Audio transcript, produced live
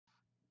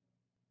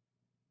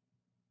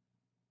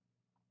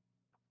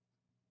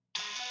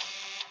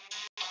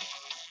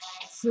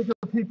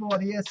people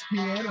at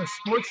ESPN or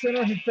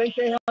SportsCenter who think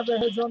they have their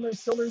heads on their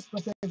shoulders,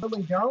 but they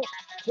really don't.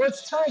 Well,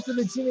 it's time for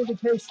the Jimmy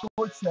DeK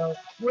Sports Show.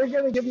 We're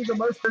going to give you the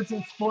most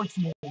urgent sports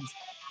news.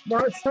 Now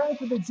it's time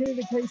for the Jimmy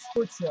DeK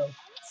Sports Show.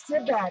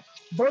 Sit back,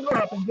 buckle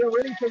up, and get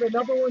ready for the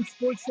 #1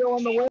 sports show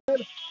on the web.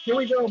 Here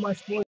we go, my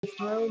sports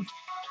friends.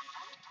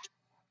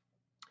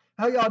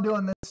 How y'all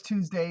doing this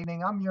Tuesday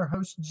evening? I'm your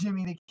host,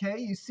 Jimmy DeK.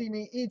 You see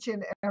me each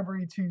and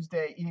every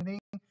Tuesday evening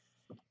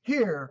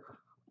here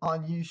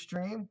on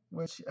Ustream,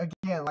 which,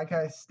 again, like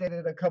I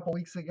stated a couple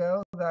weeks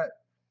ago,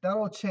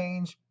 that'll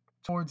change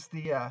towards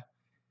the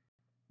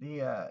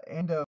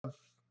end of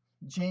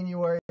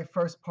January,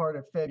 first part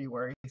of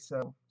February.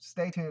 So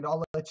stay tuned.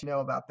 I'll let you know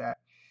about that.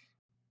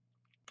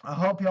 I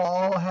hope y'all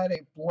all had a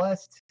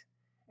blessed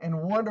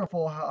and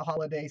wonderful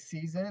holiday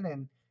season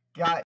and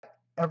got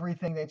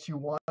everything that you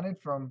wanted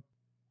from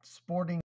sporting